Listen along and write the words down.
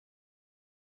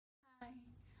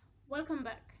Welcome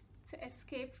back to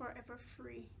Escape Forever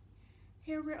Free.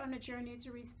 Here we're on a journey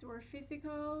to restore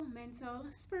physical, mental,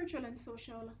 spiritual, and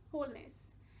social wholeness.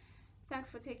 Thanks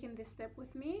for taking this step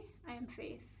with me. I am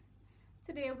Faith.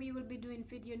 Today we will be doing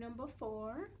video number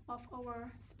 4 of our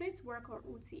split workout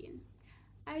routine.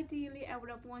 Ideally, I would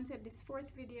have wanted this fourth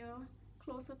video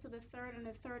closer to the third and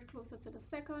the third closer to the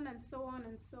second, and so on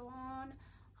and so on.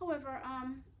 However,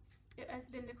 it has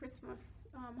been the Christmas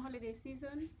holiday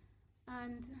season,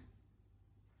 and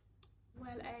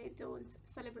while I don't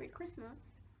celebrate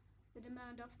Christmas, the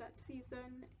demand of that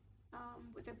season,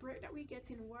 with the break that we get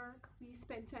in work, we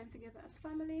spend time together as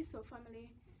family, so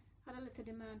family had a little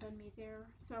demand on me there,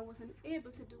 so I wasn't able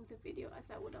to do the video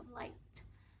as I would have liked.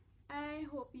 I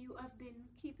hope you have been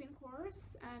keeping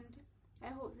course, and I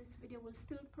hope this video will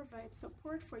still provide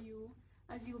support for you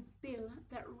as you build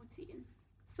that routine.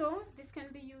 So this can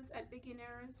be used at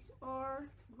beginners or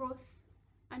growth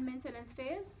and maintenance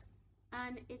phase,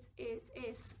 and it is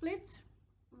a split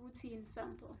routine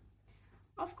sample.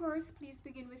 Of course, please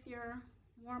begin with your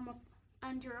warm-up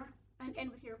and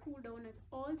end with your cool down at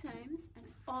all times,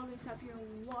 and always have your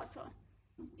water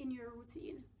in your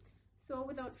routine. So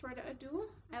without further ado,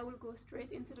 I will go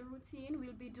straight into the routine.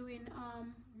 We'll be doing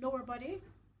lower body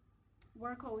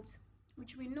workout,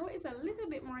 which we know is a little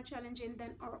bit more challenging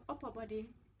than our upper body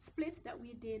split that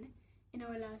we did in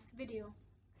our last video.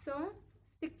 So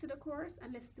stick to the course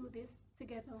and let's do this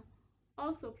together.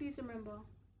 Also, please remember,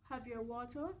 have your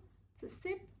water to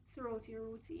sip throughout your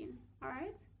routine. All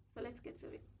right, so let's get to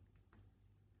it.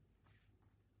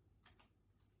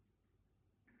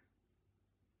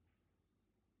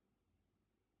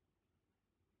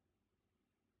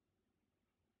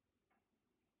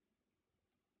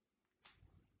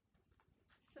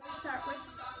 So let's start with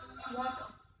water.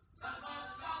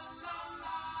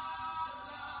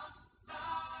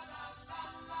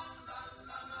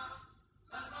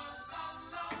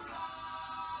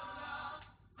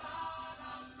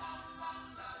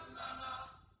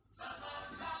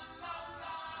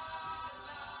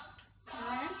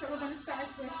 So we're going to start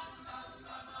with,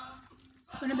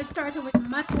 starting with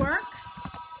mat work,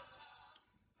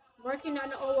 working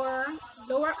on our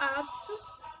lower abs,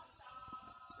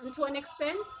 and to an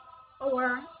extent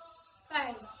our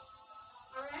thighs.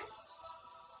 All right,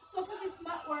 so for this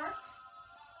mat work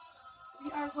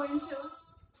we are going to do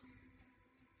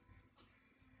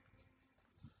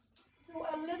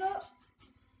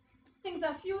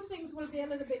a few things will be a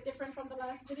little bit different from the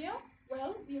last video.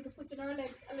 Well, we'll be putting our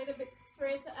legs a little bit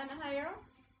straighter and higher,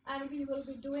 and we will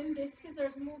be doing this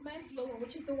scissors movement lower,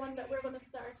 which is the one that we're going to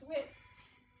start with.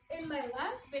 In my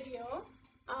last video,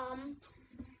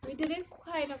 we did it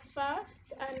kind of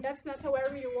fast, and that's not how I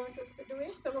really want us to do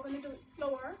it, so we're going to do it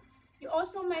slower. You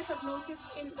also might have noticed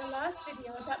in the last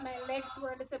video that my legs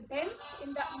were a little bent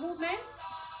in that movement.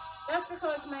 That's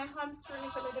because my hamstring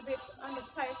is a little bit on the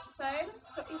tight side.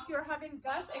 So if you're having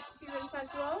that experience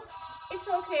as well, it's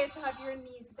okay to have your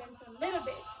knees bent a little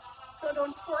bit. So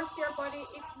don't force your body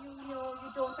if you know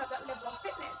you don't have that level of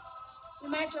fitness. You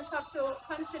might just have to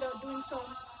consider doing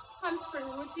some hamstring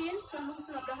routines to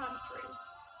loosen up the hamstrings.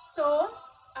 So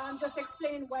I'm just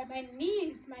explaining why my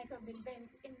knees might have been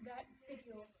bent in that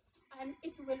video, and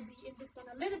it will be in this one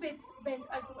a little bit bent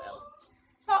as well.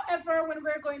 However, when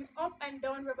we're going up and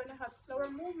down, we're going to have slower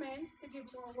movements to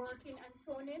give more working and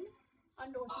toning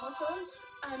on those muscles,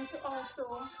 and to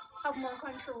also have more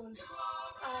controlled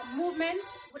movement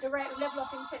with the right level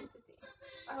of intensity.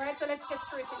 All right, so let's get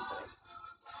straight into it.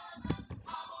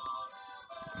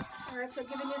 All right, so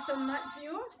giving you some mat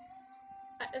view.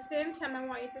 At the same time, I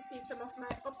want you to see some of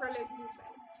my upper leg movements.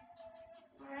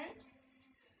 All right,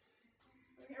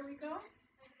 so here we go.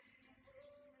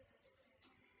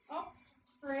 Up,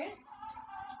 straight.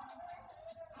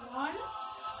 1, 2,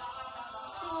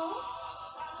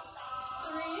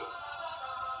 3,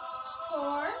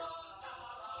 4,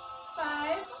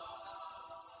 5,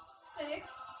 6,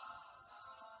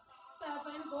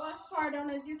 7. Go as far down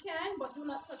as you can, but do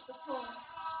not touch the floor.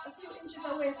 A few inches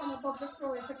away from above the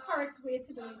floor is the correct way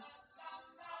to do it.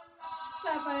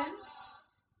 7,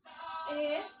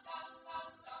 8,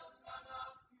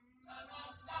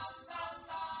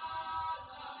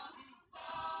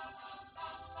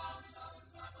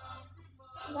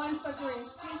 1 for grace.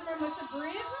 Please remember to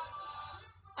breathe,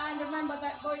 and remember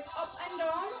that going up and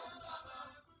down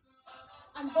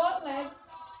and both legs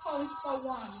counts for 1.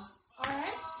 All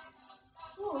right.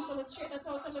 Ooh, so let's straighten that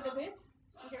out a little bit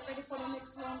and get ready for the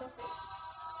next round of it.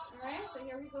 All right. So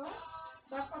here we go.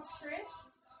 Back up straight.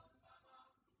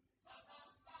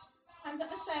 Hands at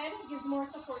the side gives more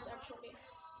support actually.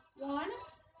 1,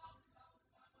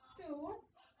 2,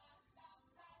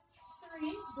 3,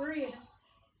 3, breathe.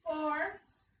 4,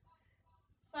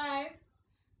 5,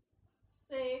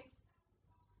 6,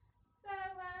 7.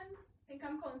 I think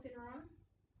I'm counting wrong.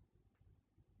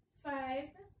 5,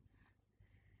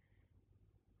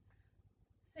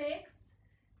 6,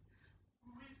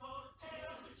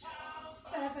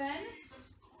 7,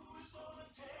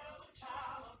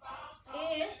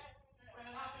 8,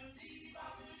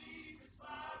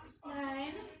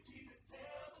 9,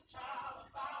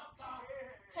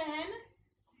 10.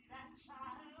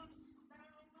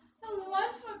 And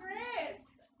one for Grace.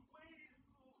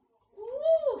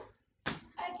 Woo!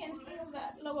 I can feel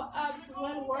that lower abs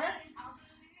well worked.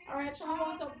 Alright, some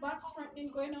amount of back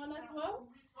strengthening going on as well.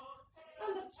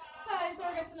 And the thighs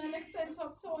are getting an extent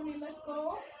of toning. Let's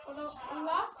go for the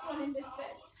last one in this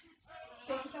set.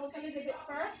 Shake it out a little bit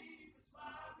first.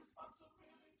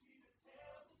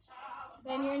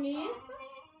 Bend your knees.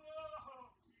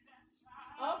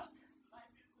 Up.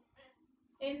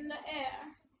 In the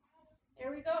air.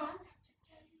 Here we go.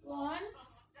 1,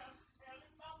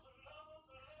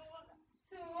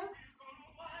 2,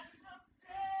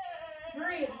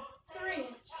 breathe. 3,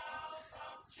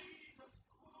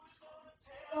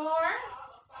 4,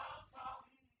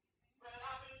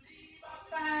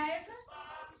 5,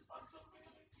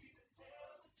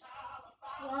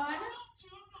 1, 2,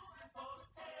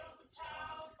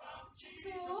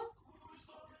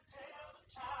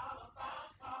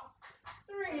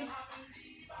 3,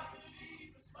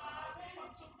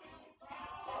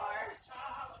 4,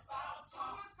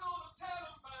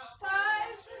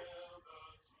 5,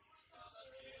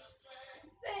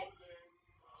 6.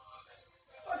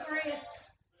 For Grace.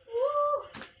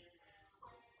 Woo!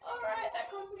 Alright, that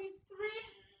completes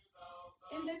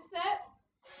 3 in this set.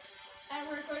 And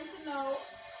we're going to now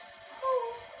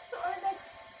to our next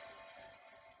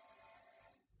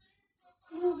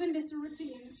move in this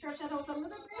routine. Stretch it out a little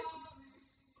bit.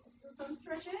 Let's do some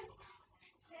stretches.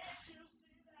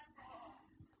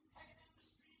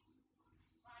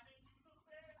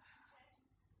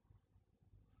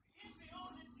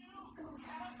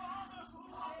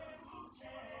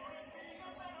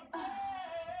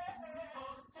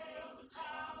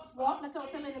 Walk the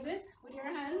toes a little bit with your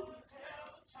hands.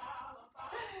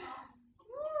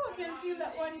 Woo, I can feel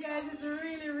that one, guys. Is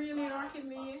really, really rocking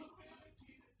me.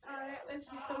 Alright, let's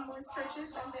do some more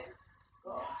stretches and then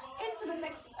go into the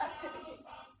next activity.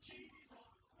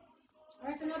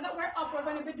 Alright, so now that we're up, we're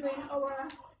going to be doing our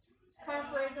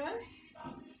calf raises.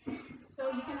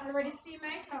 So you can already see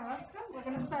my calves. We're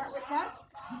going to start with that.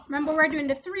 Remember, we're doing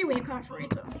the 3-way calf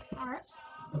raiser. Alright,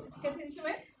 so let's get into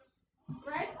it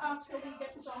right after we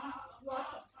get some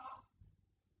water.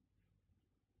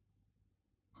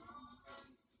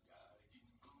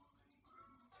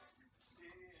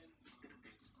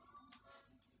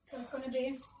 So it's going to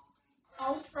be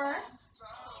out first,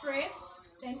 straight,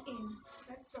 then in.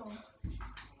 Let's go.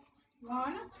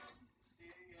 1,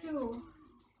 2,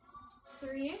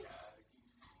 3,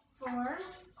 4,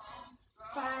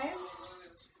 5,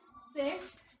 6,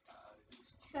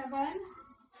 7,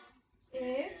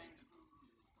 8,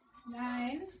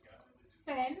 9,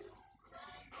 10.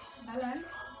 Balance.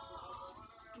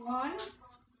 1,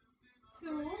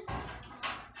 2,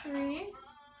 3,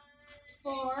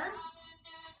 4,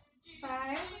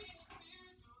 5,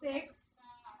 6,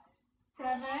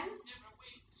 7,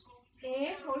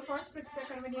 8. Hold for a split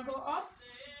second when you go up.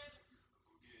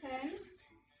 10.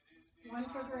 1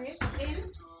 for Grace.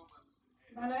 In.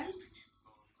 Balance.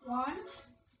 1,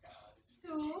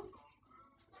 2,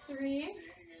 3,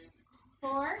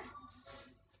 4,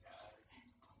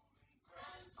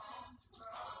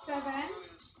 7,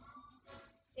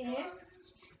 8,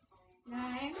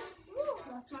 9.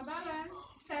 Woo, lost my balance.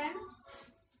 10,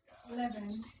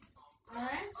 11.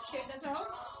 Alright, shake that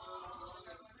out.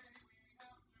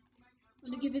 I'm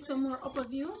going to give you some more upper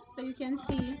view so you can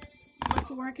see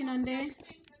what's working on the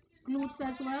glutes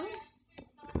as well.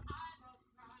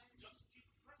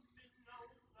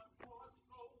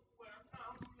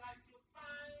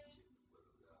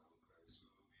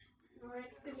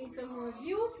 Alright, still need some more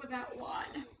view for that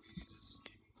one.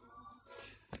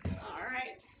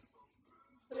 Alright.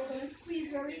 So we're going to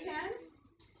squeeze where we can.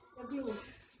 The glutes.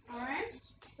 Alright.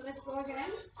 So let's go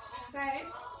again. Side.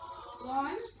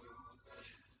 1,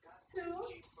 2,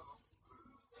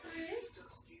 3,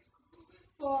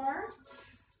 4,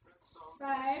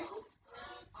 5,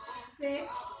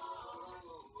 6,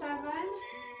 7,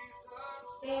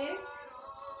 8,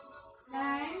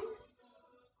 9,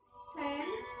 10,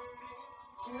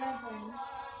 11.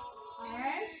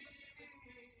 Alright.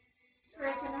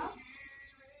 Straighten up.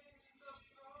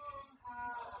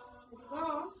 Let's go.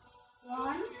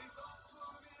 1,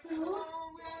 2,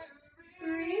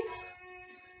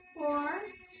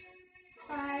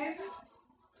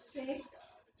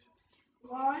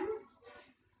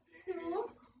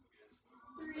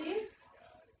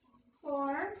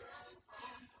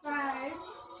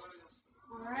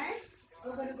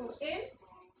 in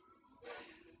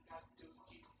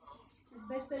as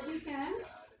best as you can.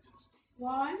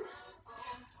 1,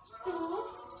 2,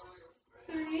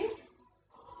 3,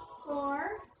 4,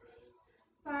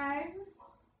 5,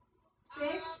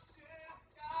 6,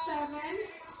 7,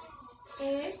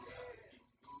 8,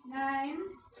 9,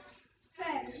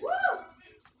 10. Woo!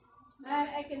 And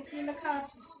I can feel the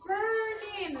calves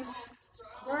burning.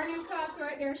 Burning calves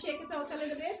right there. Shake it out a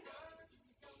little bit.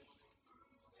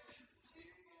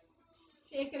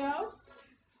 Shake it out.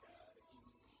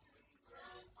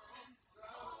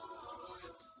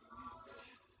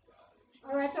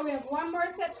 Alright, so we have one more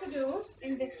set to do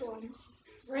in this one.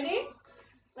 Ready?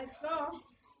 Let's go.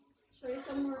 Show you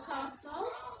some more calves now.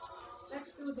 Let's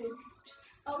do this.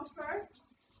 Out first.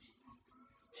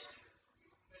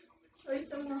 Show you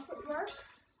some more footwork.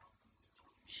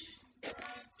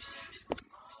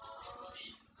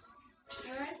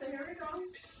 Alright, so here we go.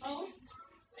 Out.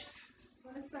 I'm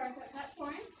going to start at that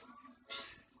point.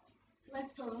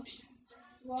 Let's go.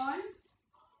 1,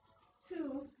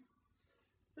 2,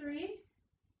 3,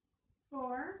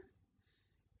 4,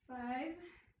 5,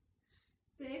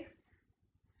 6,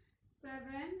 7,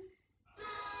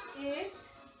 8,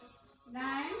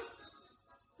 9,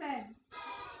 10.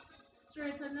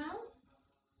 Straighten now.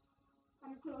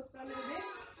 Come close a little bit.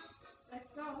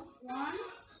 Let's go. 1,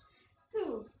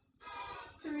 2,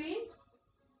 3,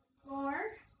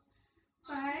 4,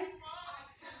 5,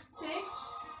 6,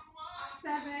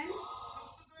 7,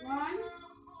 1,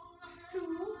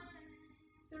 2,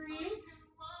 3,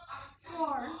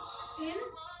 4. In. You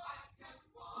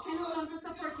can hold on to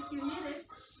support if you need it.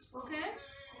 Okay?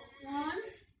 1,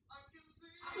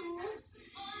 2,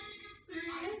 3,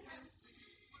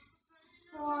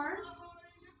 4,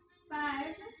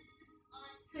 5,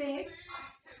 6,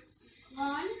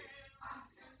 1,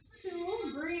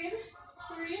 2, breathe,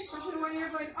 3, especially when you're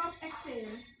going up,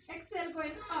 exhale. Exhale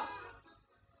going up.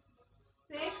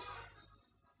 6,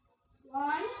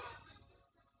 1,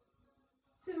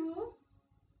 2,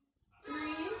 3,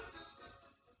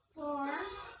 4,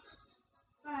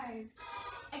 5.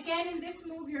 Again, in this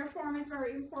move, your form is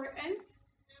very important.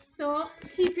 So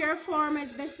keep your form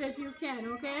as best as you can,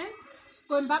 okay?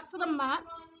 Going back to the mat,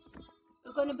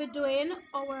 we're going to be doing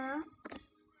our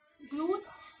glute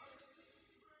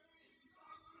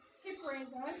hip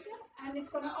raisers, and it's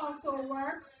going to also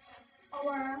work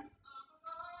our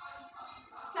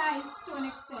thighs to an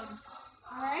extent.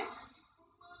 Alright?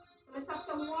 So let's have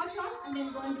some water and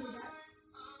then go and do that.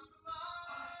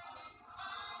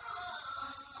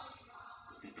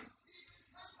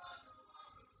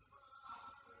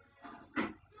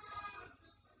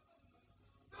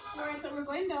 Alright, so we're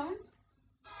going down.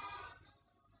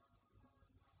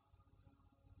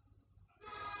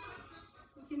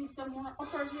 You need some more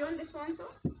upper view on this one, so.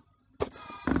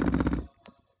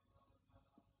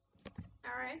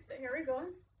 Alright, so here we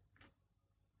go.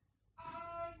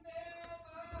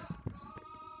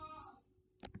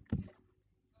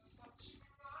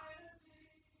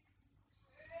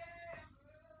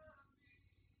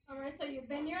 Alright, so you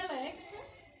bend your legs.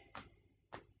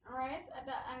 Alright, at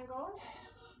that angle.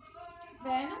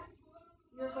 Then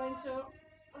you're going to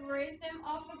raise them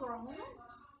off the ground.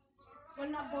 Well,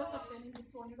 not both of them in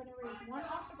this one. You're going to raise one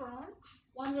off the ground.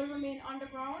 One will remain on the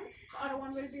ground. The other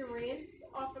one will be raised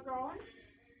off the ground.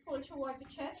 Pull towards the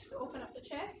chest to open up the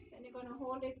chest. Then you're going to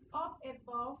hold it up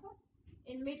above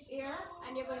in mid-air.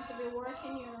 And you're going to be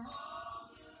working your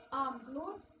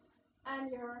glutes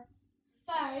and your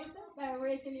thighs by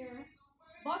raising your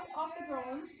butt off the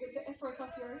ground with the effort of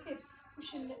your hips.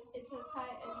 Pushing it as high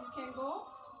as you can go.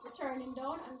 Returning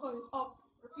down and going up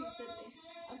repeatedly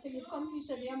until you've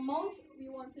completed the amount we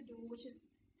want to do, which is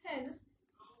 10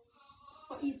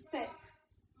 for each set.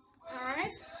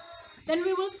 Alright, then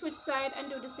we will switch side and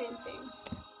do the same thing.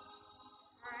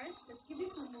 Alright, let's give you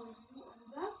some more view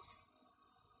on that.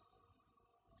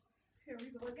 Here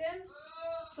we go again.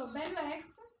 So bend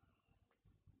legs,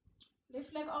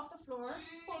 lift leg off the floor,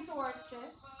 pull towards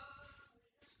chest,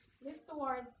 lift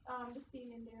towards the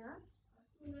ceiling there.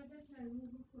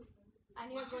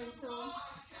 And you're going to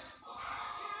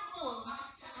pull.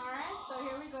 Alright, so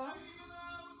here we go.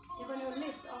 You're going to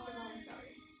lift off the ground,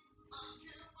 sorry.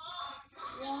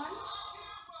 1,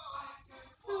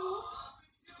 2,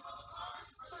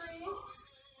 3,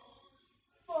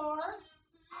 4,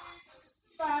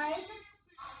 5, 6,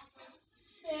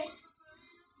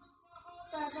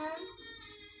 7,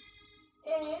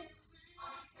 8,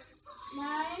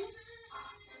 9,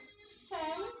 10,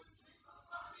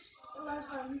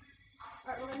 11.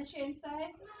 Alright, we're going to change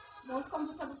sides. Most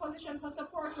comfortable position for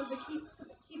support will be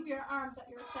keep your arms at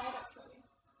your side actually.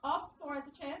 Up towards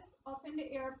the chest, up in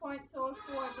the air, point toes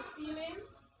towards the ceiling.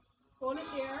 Hold it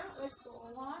there. Let's go.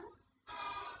 1,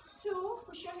 2.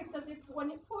 Push your hips as if when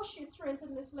you push, you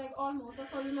straighten this leg almost.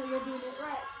 That's how you know you're doing it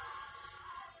right.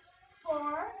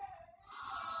 4,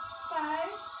 5,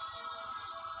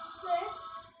 6,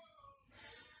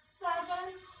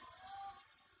 7,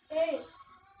 8,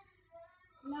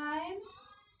 9,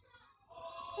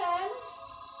 10,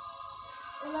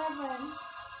 11.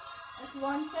 That's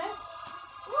one set.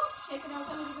 Woo. Shake it out a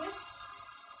little bit.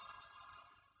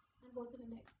 And go to the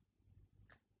next.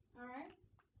 Alright.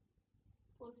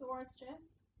 Pull towards chest.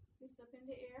 Lift up in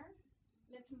the air.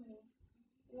 Let's move.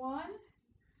 1,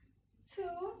 2,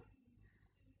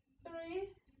 3,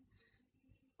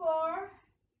 4,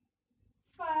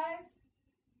 5,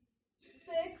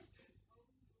 6,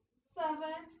 7,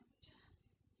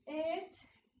 8,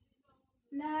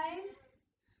 9,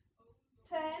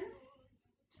 10,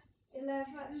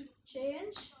 11.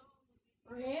 Change.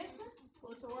 Raise.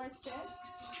 Pull towards chest.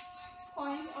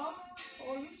 Point up.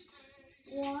 Hold.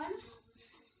 1,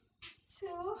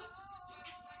 2,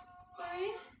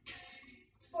 3,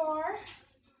 4,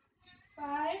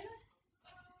 5,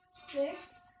 6.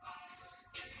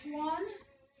 1,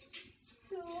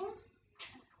 2,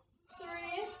 3,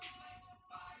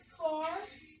 4,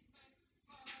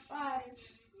 5.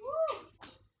 Woo!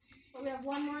 So we have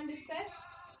one more in this set.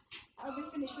 I'll be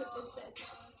finished with this set.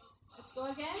 Let's go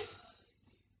again.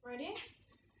 Ready?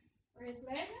 Raise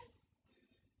leg.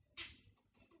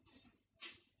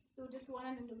 Do this one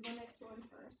and then do the next one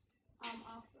first.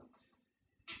 After.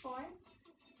 Point.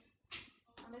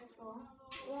 And let's go.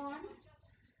 1,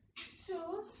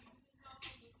 2,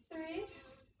 3,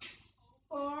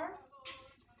 4,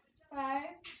 5,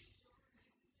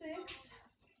 6.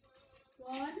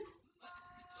 1,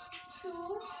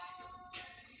 2,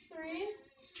 3,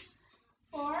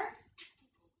 4,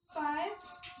 5.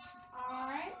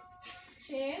 Alright.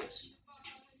 Change.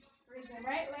 Raise the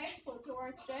right leg. Pull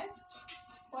towards chest.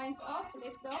 Point up.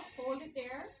 Lift up. Hold it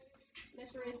there.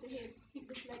 Let's raise the hips. Keep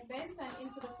this leg bent and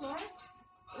into the floor.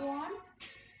 1,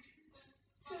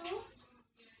 2,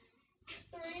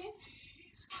 3.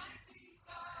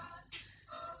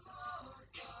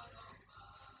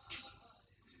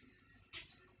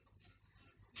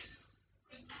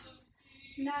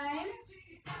 9,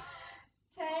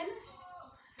 10,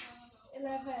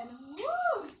 11.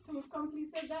 Woo! So we've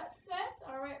completed that set.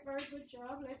 Alright, very good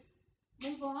job. Let's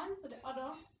move on to the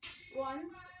other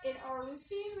ones in our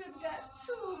routine. We've got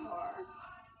 2 more.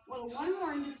 Well, 1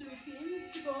 more in this routine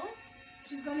to go,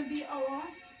 which is going to be our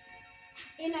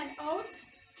in and out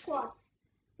squats.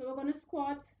 So we're going to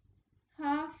squat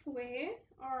halfway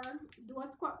or do a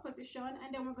squat position,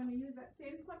 and then we're going to use that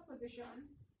same squat position.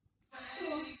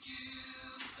 So,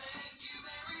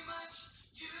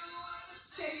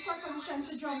 same squat position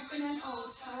to jump in and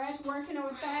out. Alright, working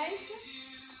our thighs,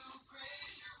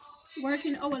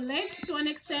 working our legs to an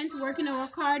extent, working our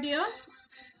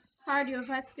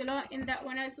cardiovascular in that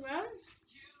one as well,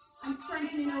 and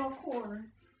strengthening our core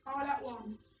all at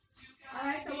once.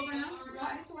 Alright, so we're gonna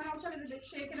walk this one out a little bit,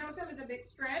 shake it out a little bit,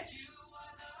 stretch,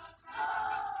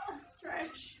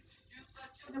 stretch,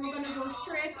 and then we're gonna go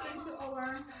straight into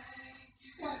our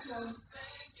squat one.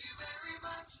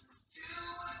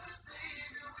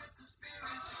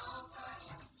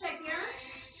 Check here.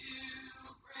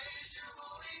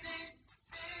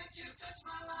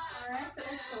 Alright, so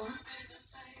let's go.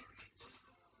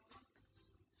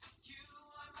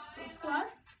 So squat.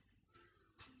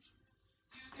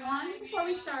 1. Before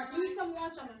we start, we need some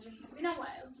water, man. In a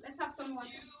while, let's have some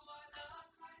water.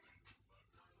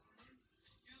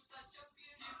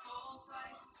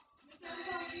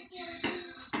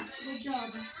 Good job.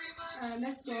 Alright,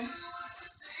 let's go.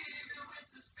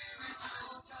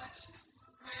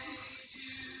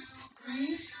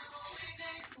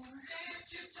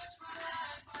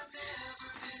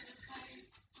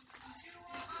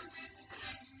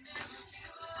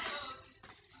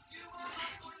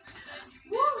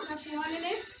 Woo, that's 1 in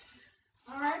it.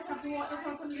 Alright, have to walk the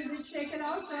top a little bit, shake it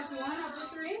out. That's 1 of the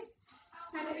 3.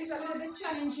 And it is a little bit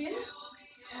challenging.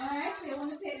 Alright, so you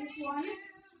want to take this one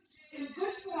in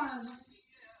good form.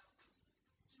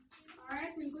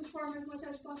 Alright, in good form as much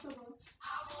as possible.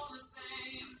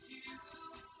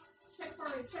 Check for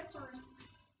it, check for it.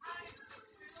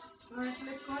 Alright,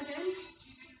 let's go again.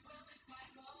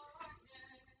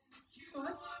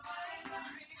 Good.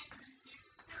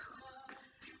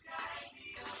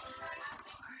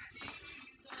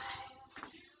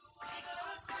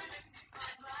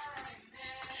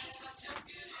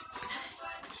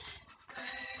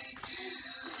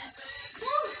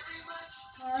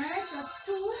 Alright, that's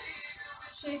 2.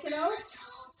 Shake it out.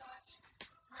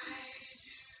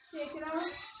 shake it out.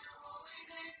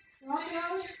 Walk it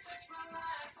out.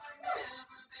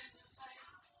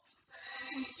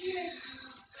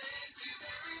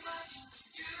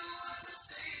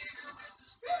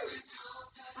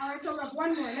 Alright, so we have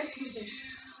one more. Let's do this.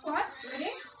 Squats, ready?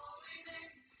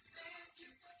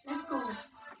 Let's go.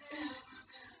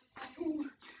 2,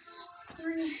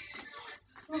 3,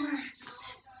 4, 5,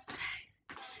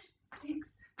 6,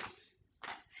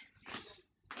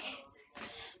 7, 8,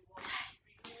 9,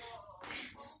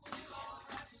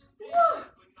 10. Woo!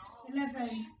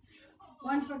 11.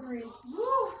 One for grace.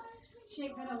 Woo!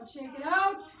 Shake that out. Shake it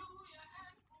out.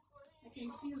 I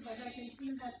can feel that. I can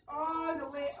feel that all the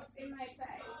way up in my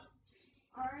thighs.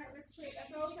 Alright, let's shake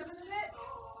that out a little bit.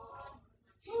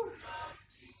 Woo.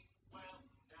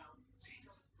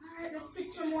 Alright, let's sip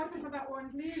some water for that one,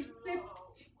 please. Sip.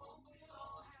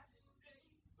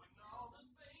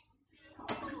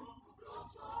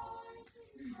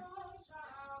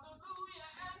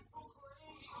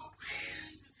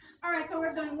 Alright, so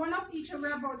we're done one of each and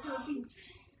we're about to repeat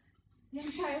the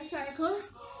entire cycle.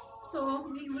 So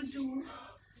we will do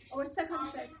our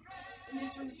second set in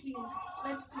this routine.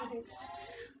 Let's do this.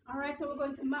 Alright, so we're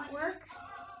going to mat work.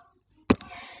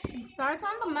 We start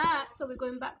on the mat, so we're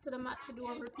going back to the mat to do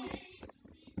our repeats.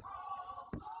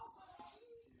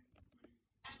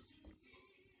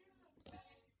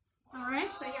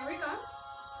 Alright, so here we go.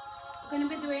 We're going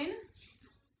to be doing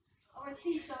our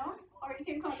seesaw, or you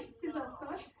can call it scissors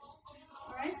cut.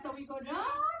 Alright, so we go down.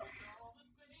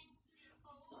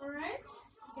 Alright,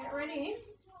 get ready.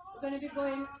 We're going to be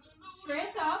going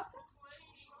straight up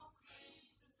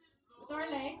with our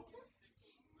legs.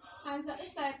 Hands at the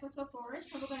side for support.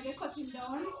 So we're going to be cutting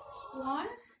down. 1,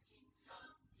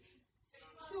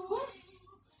 2,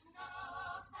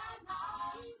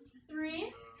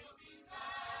 3,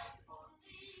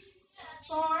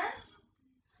 4,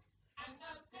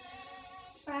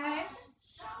 5,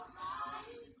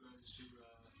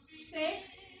 6,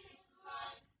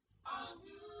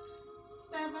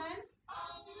 7,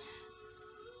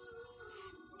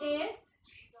 8,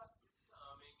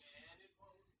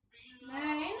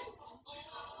 9,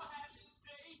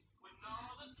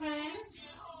 10,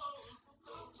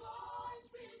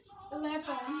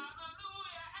 11.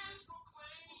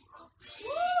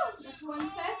 Woo! That's one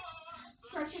set.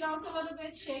 Stretch it out a little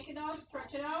bit, shake it out,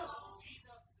 stretch it out.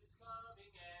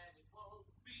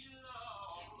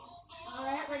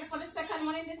 Alright, ready for the second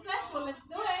one in this set? Well, let's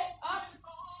do it. Up.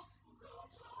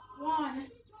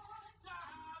 1,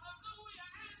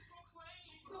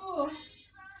 2,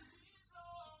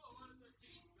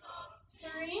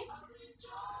 3,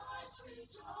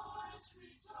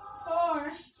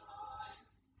 4,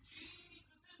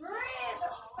 breathe,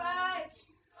 5,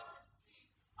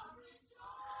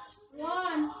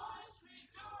 1,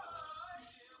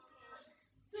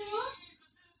 2,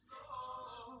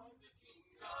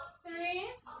 3,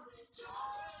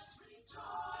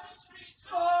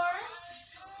 4,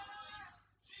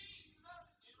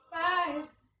 5,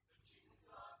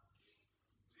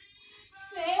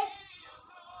 6.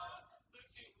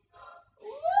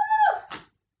 Woo!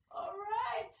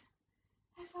 Alright.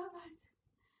 I felt that.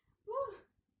 Woo!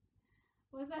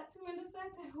 Was that 2 in the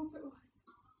set? I hope it was.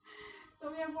 So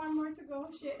we have one more to go.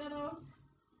 Shake that out.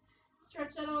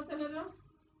 Stretch that out a little.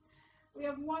 We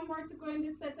have one more to go in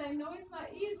this set. I know it's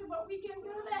not easy, but we can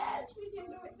do this. We can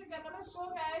do it together. Let's go,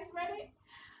 guys. Ready?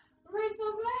 Raise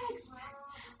those legs.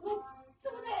 Let's do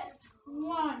this.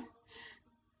 1,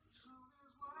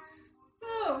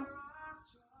 2.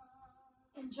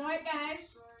 Enjoy it,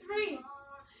 guys. 3.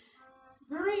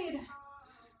 Breathe.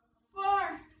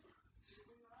 4,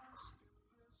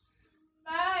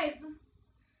 5,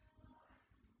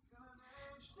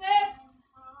 6,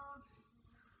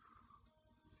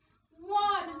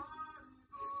 1,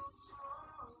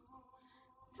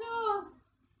 2,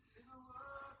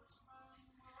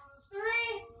 3,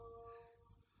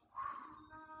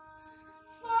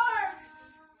 4,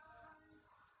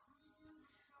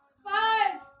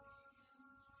 5.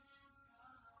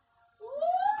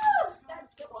 Woo!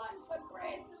 That's the one for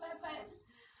grace. 11.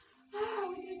 Oh,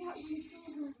 we did that one so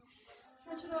good.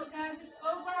 Stretch it out, guys. It's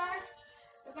over.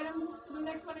 We're gonna move to the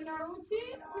next one in our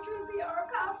routine, which will be our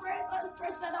calf raise. Let's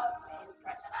stretch that out, please.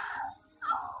 Stretch it out.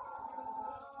 Oh.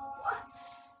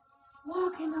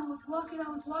 Walk it out, walk it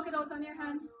out, walk it out on your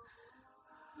hands.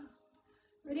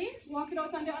 Ready? Walk it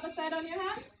out on the other side on your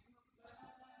hands.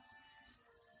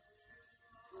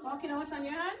 Walk it out on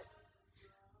your hands.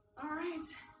 Alright.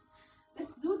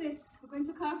 Let's do this. We're going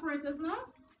to calf raises now.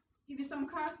 Give you some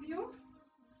calf view.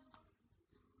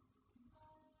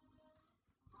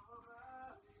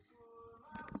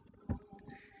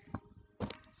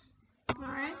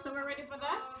 Alright, so we're ready for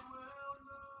that.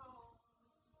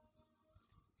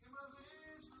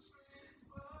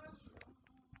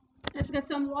 Let's get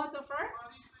some water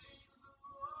first.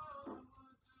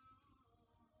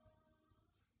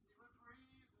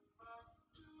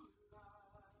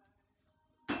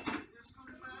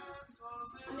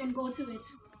 And then go to it.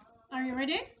 Are you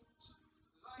ready?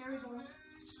 Here we go.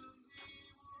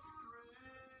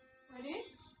 Ready?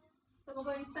 So we're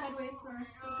going sideways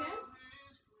first, okay?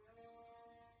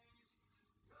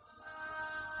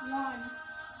 1,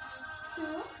 2,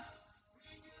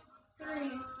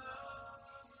 3,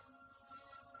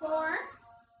 4,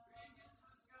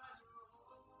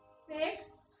 6,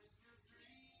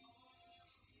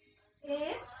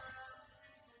 8,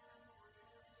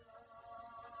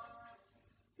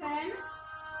 10.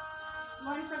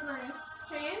 1 for grace.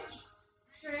 Change.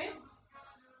 Straight.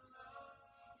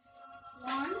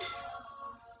 1,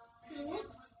 2,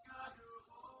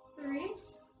 3,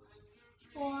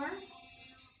 4,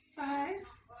 5,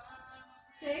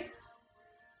 6,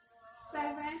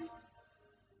 7,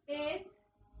 8,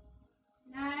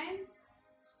 9,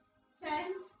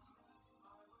 10,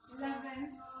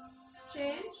 11.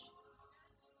 Change.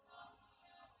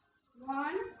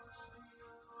 1,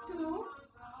 2,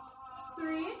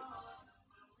 3,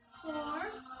 4,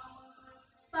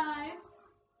 5,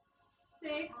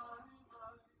 6,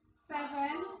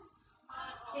 7,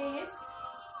 8,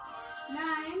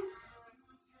 9,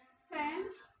 10.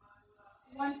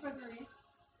 1 for grace.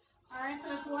 Alright, so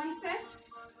that's one set.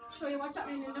 Show you what's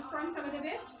happening in the front a little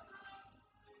bit.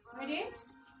 Ready?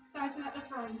 Starting at the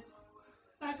front.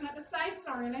 Starting at the side,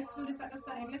 sorry, let's do this at the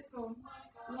side. Let's go.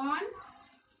 1,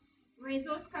 raise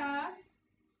those calves.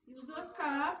 Use those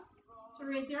calves to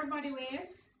raise your body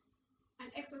weight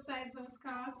and exercise those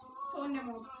calves. Tone them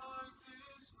up.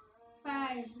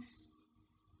 5,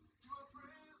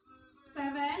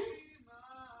 7,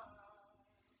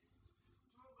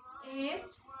 8,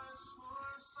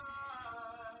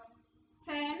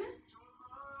 10.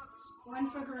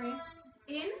 1 for grace.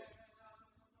 In.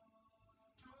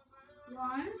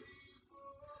 1,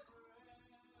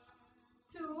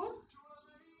 2.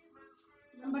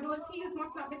 Remember, those heels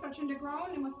must not be touching the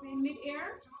ground. They must be in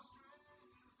mid-air.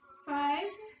 5,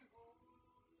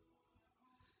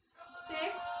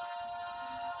 6,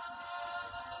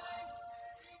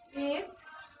 8,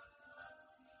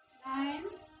 9,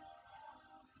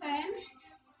 10,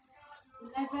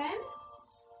 11.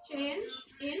 Change.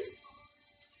 In.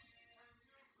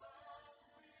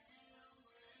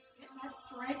 Get that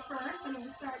right first, and then we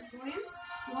start going.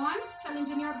 1,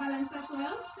 challenging your balance as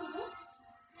well. 2,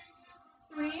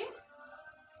 3,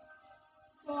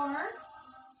 4.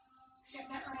 Get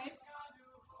that right.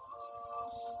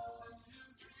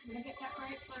 I'm gonna get that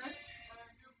right first.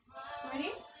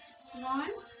 Ready? 1,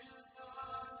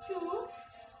 2,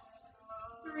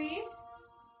 3,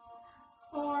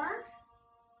 4,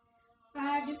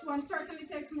 5. This one certainly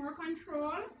takes more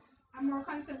control and more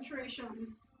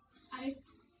concentration, and it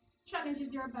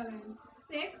challenges your balance.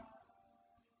 6,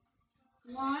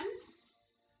 1,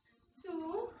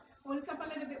 2. Hold it up a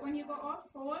little bit when you go up.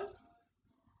 Hold.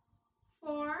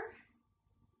 4,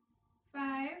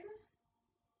 5,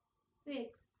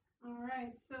 6. All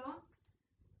right, so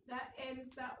that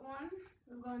ends that one.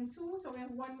 We've gone 2, so we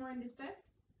have 1 more in this set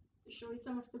to show you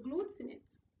some of the glutes in it.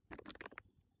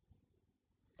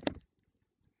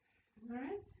 All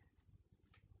right.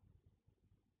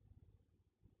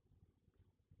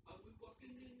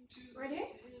 Ready?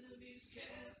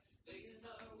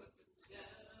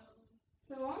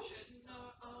 So,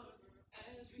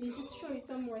 need to show you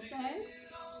some more thighs,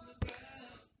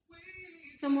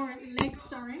 some more legs,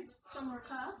 sorry, some more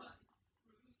calves.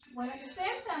 But at the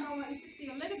same time, I want you to see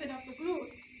a little bit of the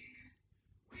glutes.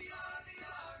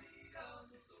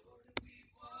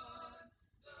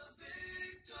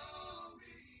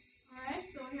 Alright,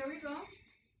 so here we go.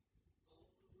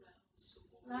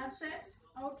 Last set,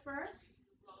 out first.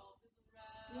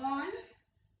 1,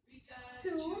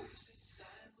 2.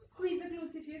 Squeeze the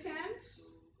glutes if you can.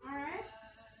 Alright.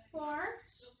 4,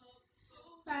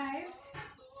 5.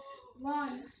 1,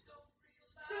 2,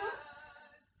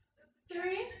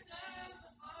 3,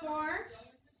 4,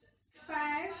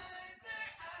 5,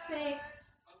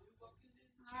 6.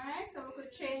 Alright, so we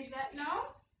could change that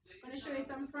now. I'm going to show you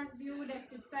some front view with the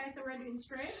sides already in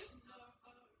straight.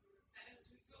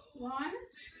 1,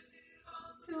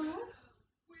 2,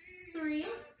 3,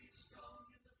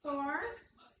 4,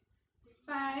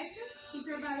 5. Keep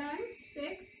your balance.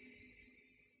 6,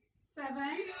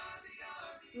 7,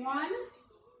 1,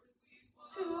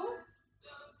 2,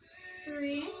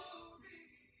 3,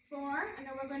 4. And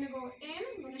then we're going to go in.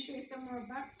 I'm going to show you some more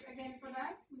back again for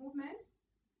that movement.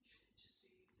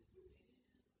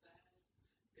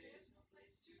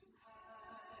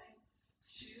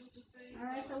 All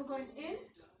right, so we're going in.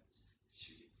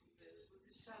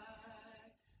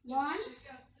 1,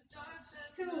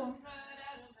 2,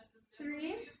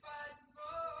 3,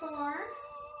 4,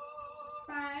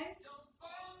 5,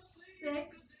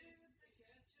 6,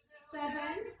 7,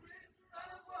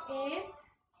 8,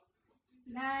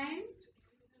 9,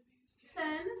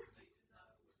 10,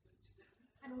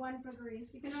 and 1 for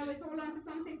grace. You can always hold on to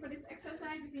something for this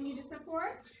exercise if you need the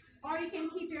support, or you can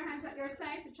keep your hands at your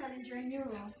side to challenge your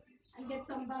neuro and get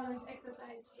some balance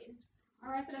exercise in. All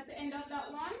right, so that's the end of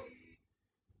that one.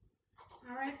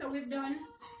 All right, so we've done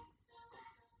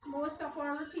most of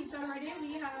our repeats already.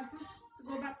 We have to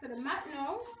go back to the mat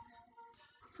now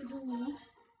to do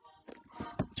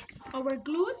our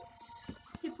glutes,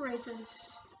 hip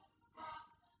raises.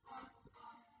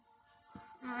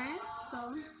 All right,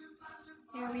 so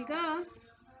here we go.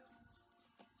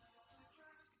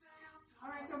 All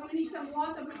right, so we're gonna need some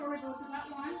water before we go to that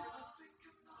one.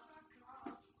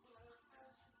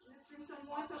 Let's drink some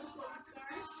water before we start.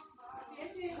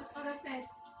 Okay, other set.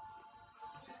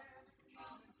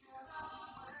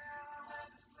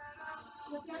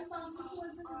 Look at some before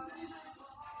the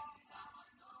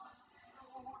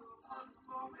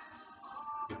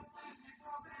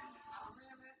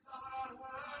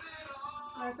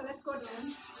all right, so let's go down.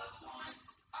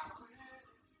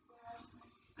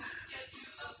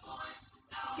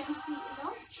 You can see, you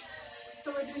know? So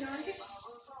we're doing our hips,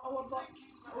 our butt,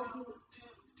 our glutes.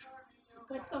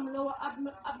 Got some lower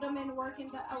abdomen working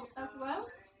that out as well.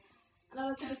 And a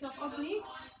little bit of oblique,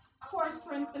 core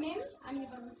strengthening, and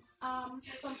even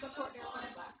some support there on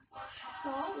the back.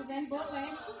 So we bend both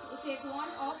legs. We take one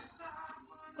up,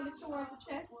 pull it towards the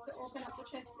chest to open up the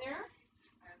chest there.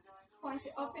 Point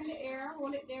it up in the air,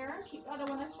 hold it there. Keep the other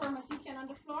one as firm as you can on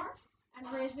the floor, and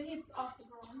raise the hips off the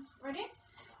ground. Ready?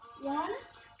 1,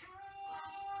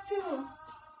 2,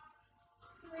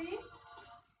 3,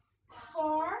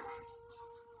 4,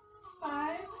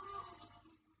 5,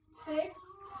 6,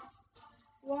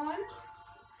 1,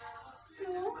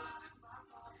 2,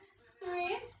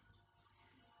 3,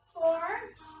 4,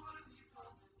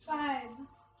 5.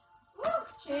 Woo!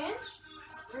 Change.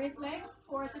 Raise leg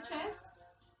towards the chest.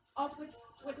 Up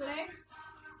with leg.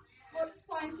 Foot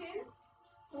pointing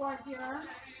towards your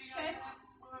chest.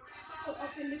 Foot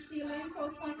up in the ceiling.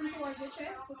 Toes pointing towards your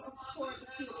chest. Foot up towards the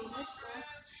ceiling. Let's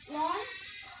go. 1,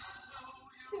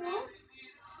 2,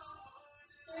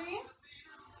 3,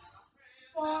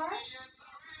 4,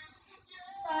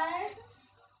 5,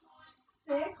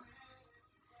 6,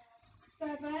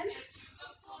 7,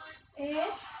 8,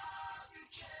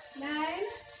 9,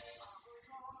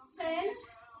 10,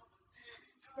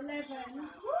 11. Woo!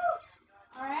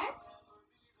 Alright?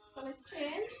 So let's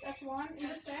change. That's 1 in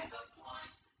the set.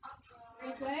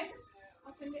 Raise leg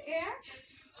up in the air.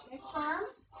 Leg firm.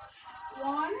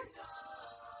 1,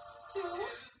 2,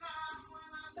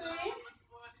 3,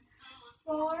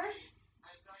 4,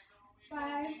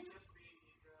 5,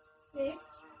 6.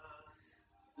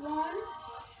 1,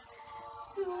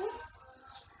 2,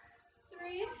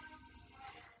 3,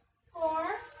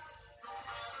 4,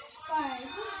 5.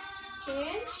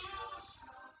 Change.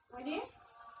 Ready?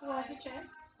 Towards the chest.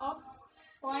 Up.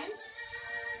 Point.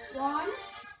 1,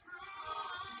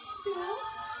 2,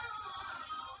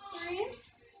 3,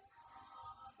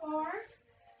 4,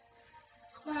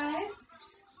 5,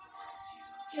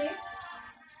 6.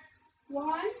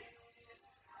 1,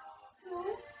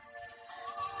 2,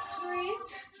 3,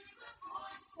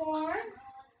 4,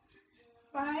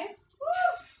 5. Woo!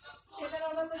 Shake it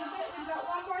out a little bit. We've got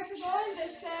one more to go in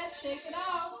this set. Shake it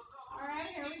out. All right,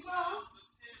 here we go.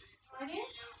 Ready?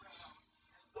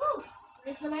 Woo!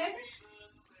 Raise the leg.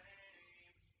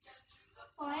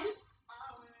 Point.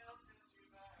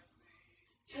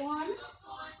 1,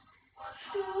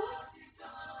 2,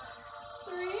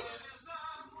 3,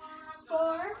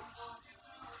 4,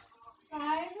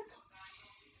 5,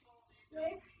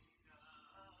 6,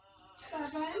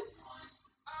 7.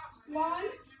 1,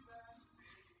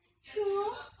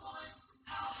 2,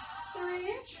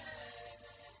 3,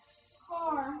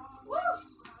 4. Woo!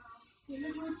 Feel the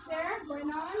glutes there. Going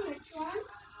on. Next one.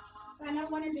 Final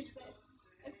one in this set.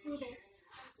 Let's do this.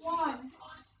 1,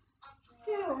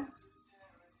 2,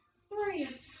 3,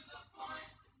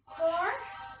 4,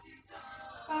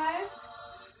 5,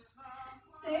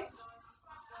 6,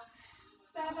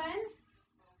 7.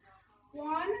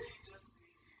 1,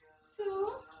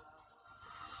 2,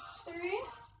 3,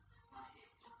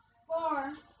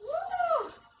 4.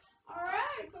 Woo!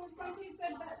 Alright, so we've completed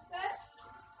that set.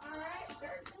 Alright,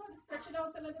 very good. Stretch it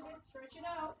out a little bit. Stretch it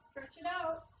out. Stretch it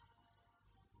out.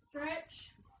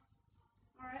 Stretch.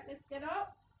 Alright, let's get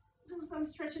up. Do some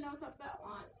stretching out of that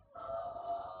one.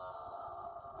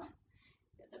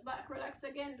 the back, relax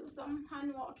again. Do some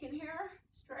hand walking here.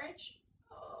 Stretch.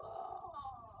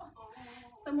 Oh.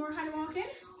 Some more hand walking.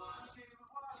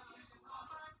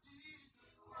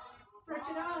 Stretch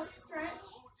it out. Stretch.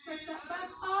 Stretch that back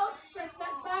out. Stretch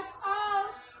that back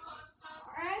out.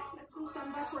 Alright, let's do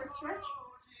some backward stretch.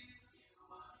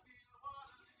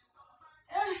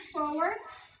 Forward.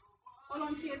 Hold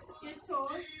on to your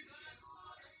toes.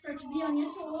 Stretch beyond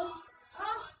your toes.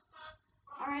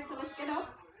 Alright, so let's get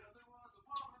up.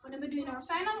 We're going to be doing our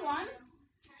final one,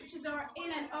 which is our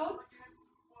in and out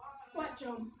squat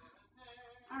jump.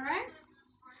 Alright?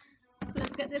 So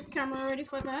let's get this camera ready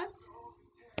for that.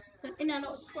 So in and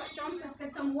out squat jump. Let's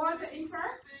get some water in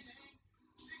first.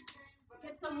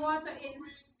 Get some water in.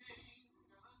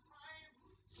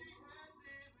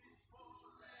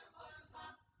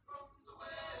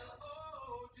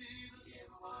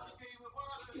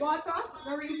 Water,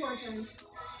 very important.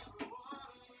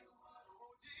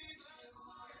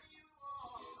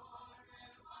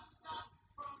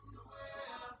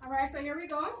 Alright, so here we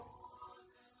go.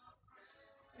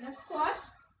 Let's squat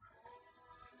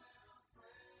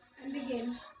and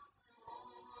begin.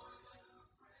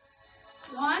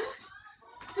 1,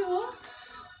 2,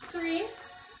 3,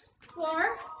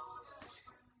 4,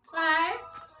 5,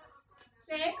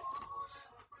 6,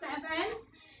 7,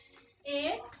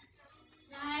 8,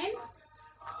 9,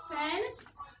 10,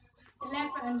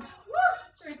 11. Woo!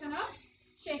 Straighten up.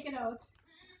 Shake it out.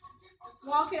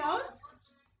 Walk it out.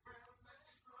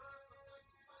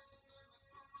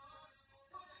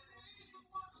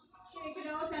 Shake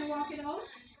it out and walk it out.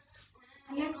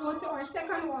 And let's go to our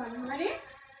second one. Ready?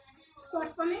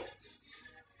 Squat for me.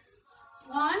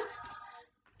 1,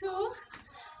 2,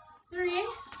 3,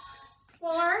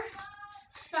 4,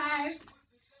 5, 6,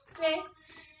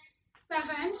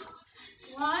 7.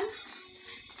 1,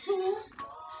 2,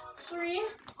 3,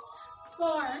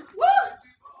 4. Woo!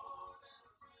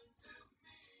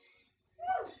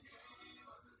 Woo!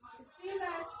 See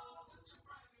that?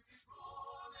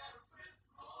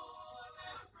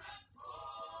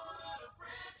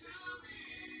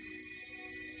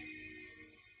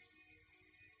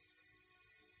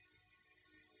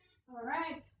 All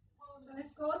right. So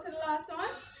let's go to the last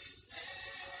one.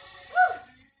 Woo!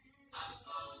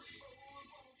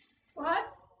 Squat.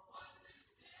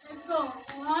 Let's go.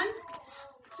 1,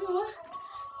 2,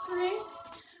 3,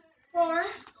 4,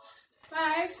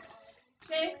 5,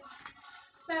 6,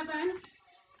 7,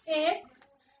 8,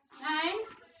 9,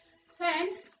 10,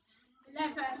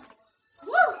 11.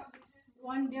 Woo!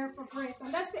 One there for grace.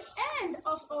 And that's the end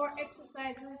of our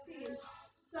exercise routine.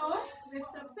 So we've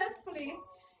successfully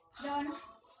done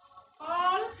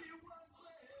all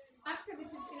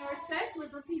activities in our set.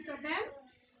 We've repeated them,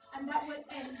 and that will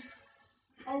end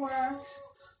our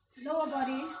lower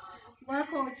body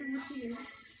workout routine.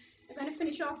 We're going to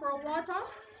finish off our water,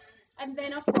 and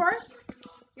then of course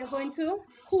you're going to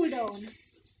cool down.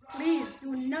 Please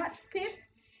do not skip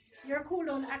your cool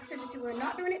down activity. We're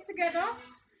not doing it together,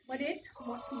 but it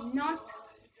must not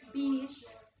be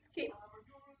skipped.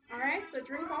 All right, so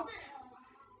drink up.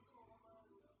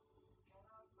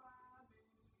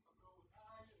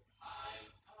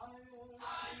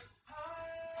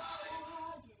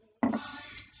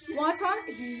 Water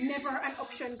is never an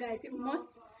option, guys. It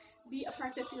must be a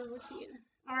part of your routine.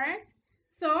 All right,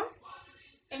 so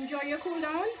enjoy your cool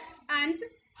down and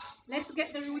let's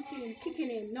get the routine kicking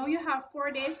in. Now you have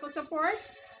 4 days for support.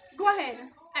 Go ahead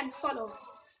and follow.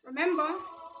 Remember,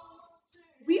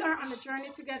 we are on a journey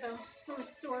together to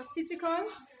restore physical,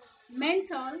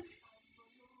 mental,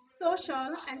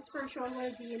 social, and spiritual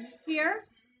well-being here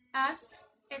at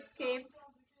Escape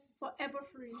Forever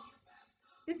Free.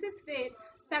 This is Faith.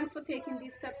 Thanks for taking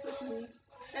these steps with me.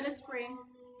 Let us pray.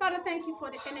 Father, thank you for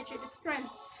the energy, the strength,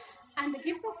 and the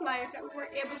gift of life that we were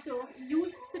able to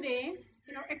use today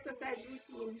in our exercise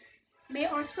routine. May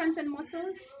our strengthened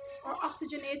muscles, our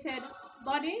oxygenated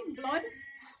body, blood,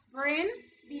 brain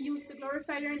be used to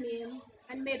glorify your name,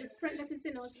 and may the strength that is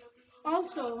in us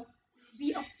also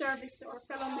be of service to our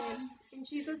fellow men. In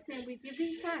Jesus' name we give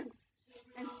you thanks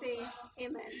and say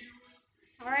amen.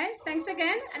 Alright, thanks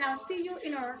again, and I'll see you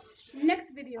in our next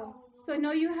video. So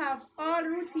now you have all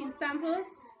routine samples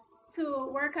to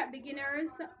work at beginners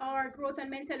or growth and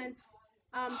maintenance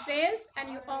phase, and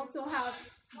you also have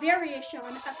variation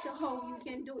as to how you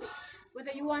can do it. Whether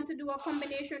you want to do a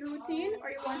combination routine or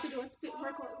you want to do a split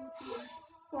workout routine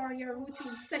for your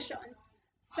routine sessions.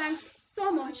 Thanks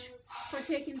so much for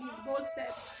taking these bold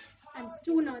steps, and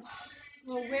do not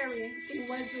grow weary in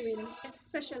well doing,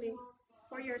 especially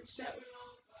for yourself.